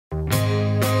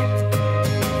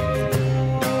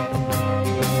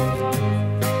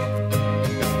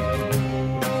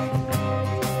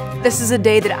This is a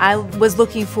day that I was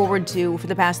looking forward to for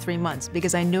the past 3 months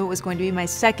because I knew it was going to be my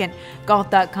second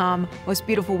Golf.com Most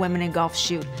Beautiful Women in Golf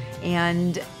shoot.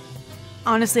 And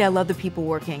honestly, I love the people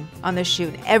working on this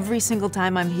shoot. Every single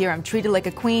time I'm here, I'm treated like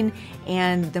a queen,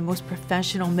 and the most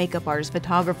professional makeup artists,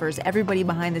 photographers, everybody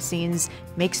behind the scenes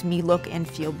makes me look and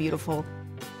feel beautiful.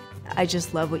 I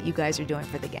just love what you guys are doing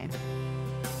for the game.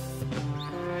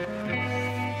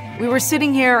 We were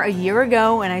sitting here a year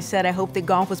ago, and I said I hope that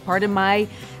golf was part of my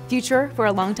future for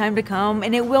a long time to come,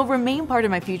 and it will remain part of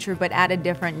my future, but at a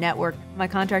different network. My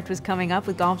contract was coming up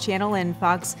with Golf Channel, and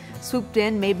Fox swooped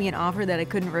in, made me an offer that I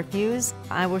couldn't refuse.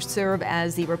 I will serve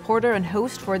as the reporter and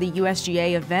host for the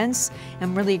USGA events.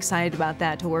 I'm really excited about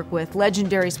that, to work with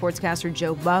legendary sportscaster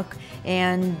Joe Buck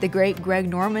and the great Greg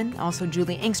Norman, also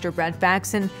Julie Inkster, Brad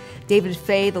Faxon, David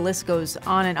Fay, the list goes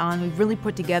on and on. We've really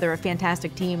put together a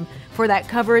fantastic team for that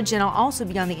coverage, and I'll also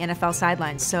be on the NFL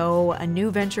sidelines, so a new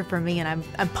venture for me, and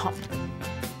I'm pumped.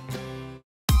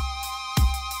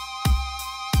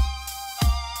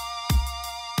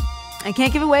 I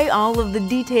can't give away all of the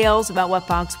details about what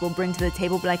Fox will bring to the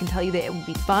table, but I can tell you that it will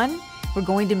be fun. We're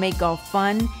going to make golf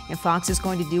fun, and Fox is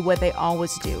going to do what they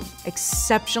always do.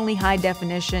 Exceptionally high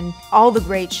definition, all the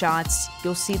great shots.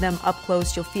 You'll see them up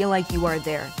close. You'll feel like you are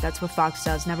there. That's what Fox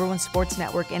does. #1 sports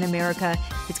network in America.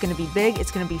 It's going to be big.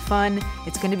 It's going to be fun.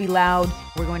 It's going to be loud.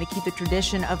 We're going to keep the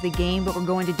tradition of the game, but we're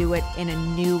going to do it in a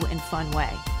new and fun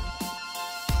way.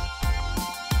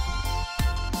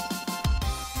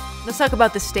 Let's talk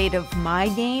about the state of my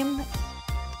game.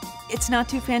 It's not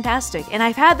too fantastic. And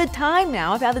I've had the time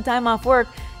now, I've had the time off work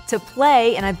to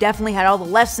play, and I've definitely had all the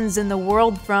lessons in the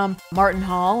world from Martin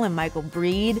Hall and Michael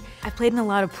Breed. I've played in a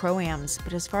lot of pro-ams,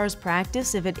 but as far as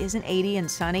practice, if it isn't 80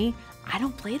 and sunny, I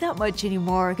don't play that much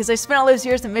anymore because I spent all those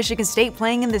years at Michigan State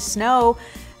playing in the snow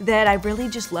that I really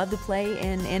just love to play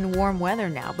in warm weather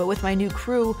now. But with my new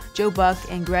crew, Joe Buck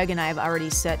and Greg and I have already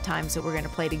set times that we're going to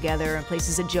play together in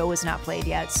places that Joe has not played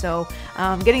yet. So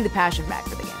getting the passion back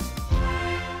for the game.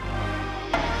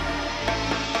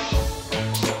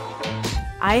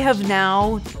 I have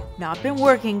now not been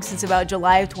working since about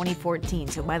July of 2014.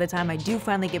 So by the time I do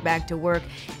finally get back to work,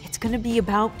 it's going to be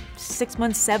about 6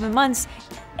 months, 7 months.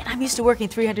 And I'm used to working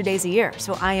 300 days a year,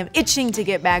 so I am itching to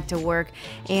get back to work,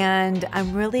 and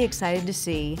I'm really excited to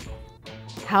see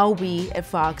how we at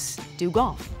Fox do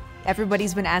golf.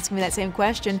 Everybody's been asking me that same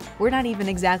question. We're not even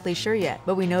exactly sure yet,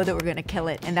 but we know that we're going to kill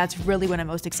it, and that's really what I'm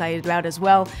most excited about, as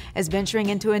well as venturing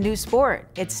into a new sport.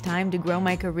 It's time to grow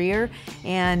my career,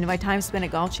 and my time spent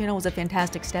at Golf Channel was a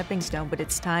fantastic stepping stone, but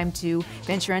it's time to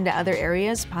venture into other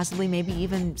areas, possibly maybe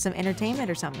even some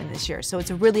entertainment or something this year. So it's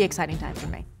a really exciting time for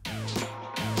me.